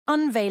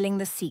Unveiling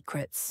the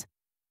secrets.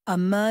 A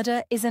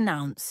murder is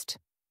announced.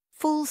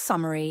 Full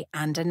summary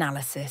and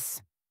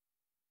analysis.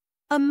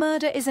 A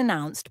Murder is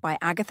Announced by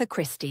Agatha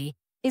Christie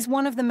is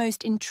one of the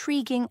most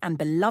intriguing and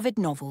beloved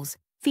novels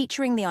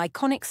featuring the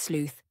iconic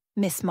sleuth,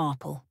 Miss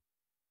Marple.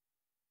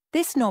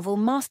 This novel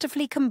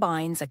masterfully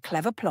combines a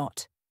clever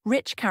plot,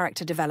 rich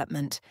character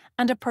development,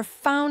 and a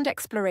profound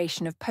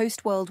exploration of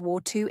post-World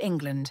War II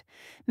England,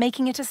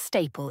 making it a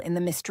staple in the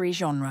mystery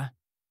genre.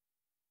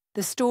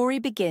 The story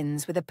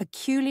begins with a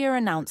peculiar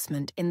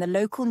announcement in the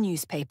local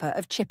newspaper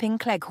of Chipping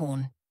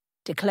Cleghorn,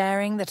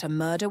 declaring that a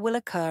murder will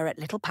occur at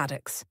Little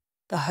Paddocks,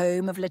 the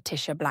home of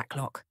Letitia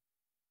Blacklock.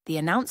 The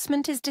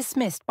announcement is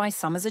dismissed by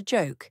some as a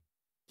joke,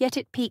 yet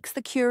it piques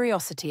the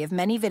curiosity of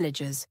many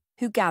villagers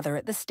who gather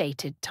at the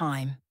stated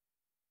time.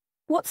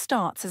 What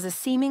starts as a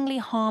seemingly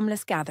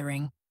harmless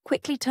gathering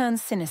quickly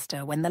turns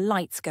sinister when the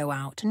lights go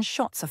out and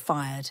shots are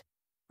fired,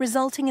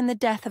 resulting in the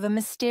death of a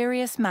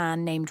mysterious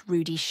man named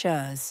Rudy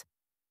Schurz.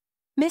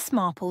 Miss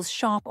Marple's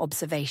sharp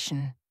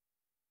observation.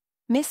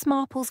 Miss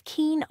Marple's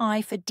keen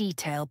eye for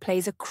detail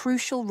plays a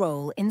crucial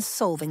role in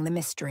solving the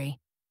mystery.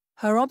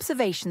 Her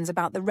observations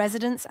about the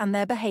residents and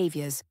their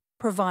behaviours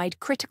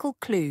provide critical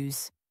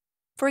clues.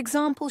 For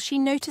example, she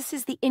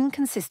notices the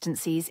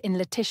inconsistencies in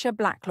Letitia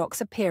Blacklock's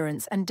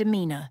appearance and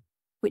demeanour,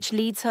 which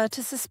leads her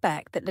to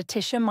suspect that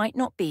Letitia might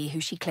not be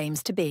who she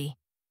claims to be.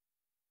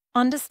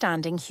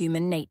 Understanding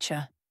human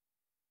nature.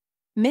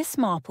 Miss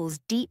Marple's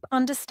deep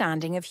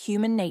understanding of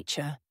human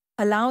nature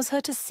allows her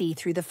to see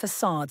through the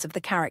facades of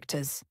the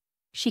characters.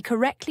 She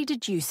correctly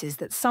deduces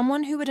that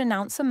someone who would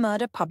announce a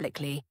murder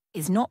publicly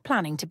is not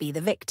planning to be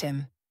the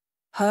victim.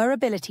 Her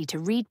ability to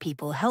read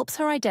people helps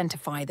her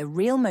identify the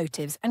real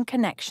motives and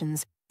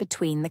connections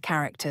between the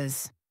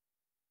characters.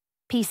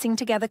 Piecing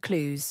together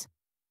clues.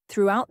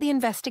 Throughout the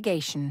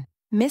investigation,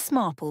 Miss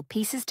Marple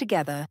pieces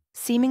together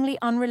seemingly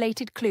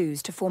unrelated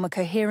clues to form a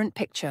coherent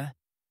picture.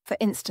 For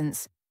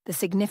instance, the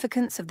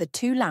significance of the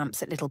 2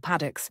 lamps at Little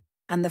Paddocks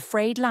and the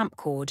frayed lamp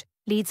cord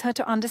leads her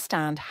to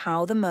understand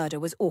how the murder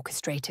was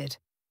orchestrated.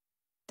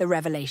 The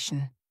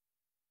revelation.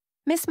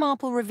 Miss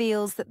Marple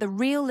reveals that the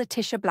real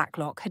Letitia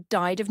Blacklock had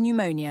died of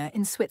pneumonia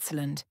in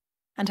Switzerland,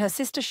 and her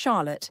sister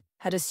Charlotte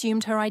had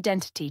assumed her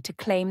identity to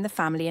claim the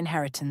family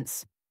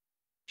inheritance.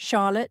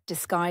 Charlotte,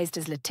 disguised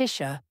as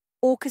Letitia,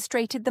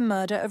 orchestrated the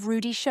murder of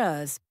Rudy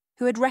Schurz,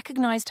 who had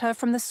recognized her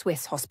from the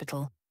Swiss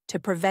hospital, to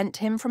prevent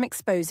him from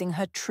exposing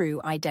her true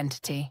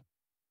identity.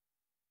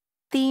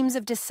 Themes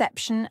of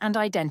deception and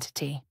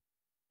identity.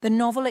 The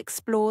novel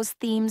explores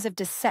themes of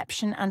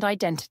deception and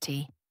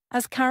identity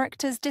as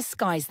characters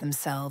disguise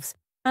themselves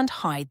and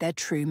hide their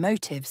true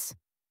motives.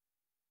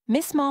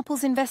 Miss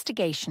Marple's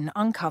investigation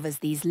uncovers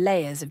these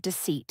layers of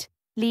deceit,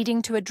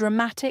 leading to a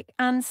dramatic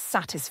and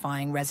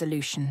satisfying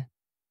resolution.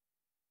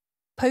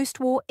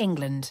 Post-war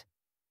England.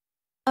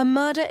 A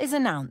Murder is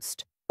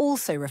Announced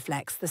also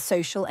reflects the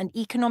social and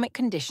economic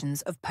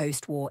conditions of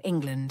post-war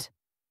England.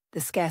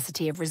 The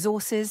scarcity of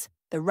resources,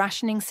 the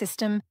rationing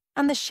system,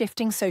 and the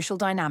shifting social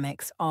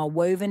dynamics are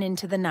woven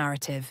into the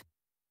narrative,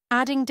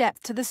 adding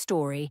depth to the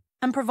story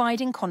and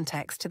providing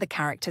context to the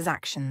characters'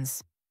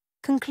 actions.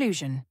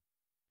 Conclusion.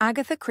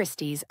 Agatha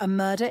Christie's A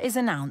Murder is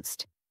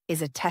Announced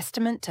is a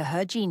testament to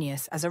her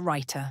genius as a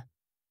writer.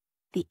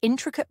 The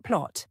intricate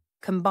plot,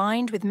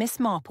 combined with Miss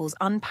Marple's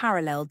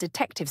unparalleled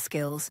detective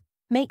skills,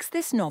 makes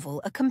this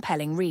novel a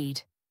compelling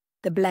read.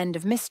 The blend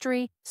of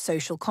mystery,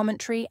 social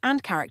commentary,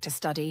 and character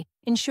study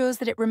ensures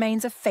that it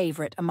remains a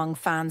favourite among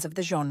fans of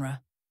the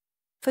genre.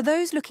 For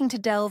those looking to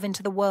delve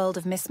into the world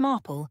of Miss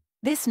Marple,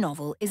 this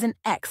novel is an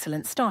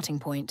excellent starting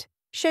point,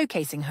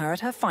 showcasing her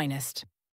at her finest.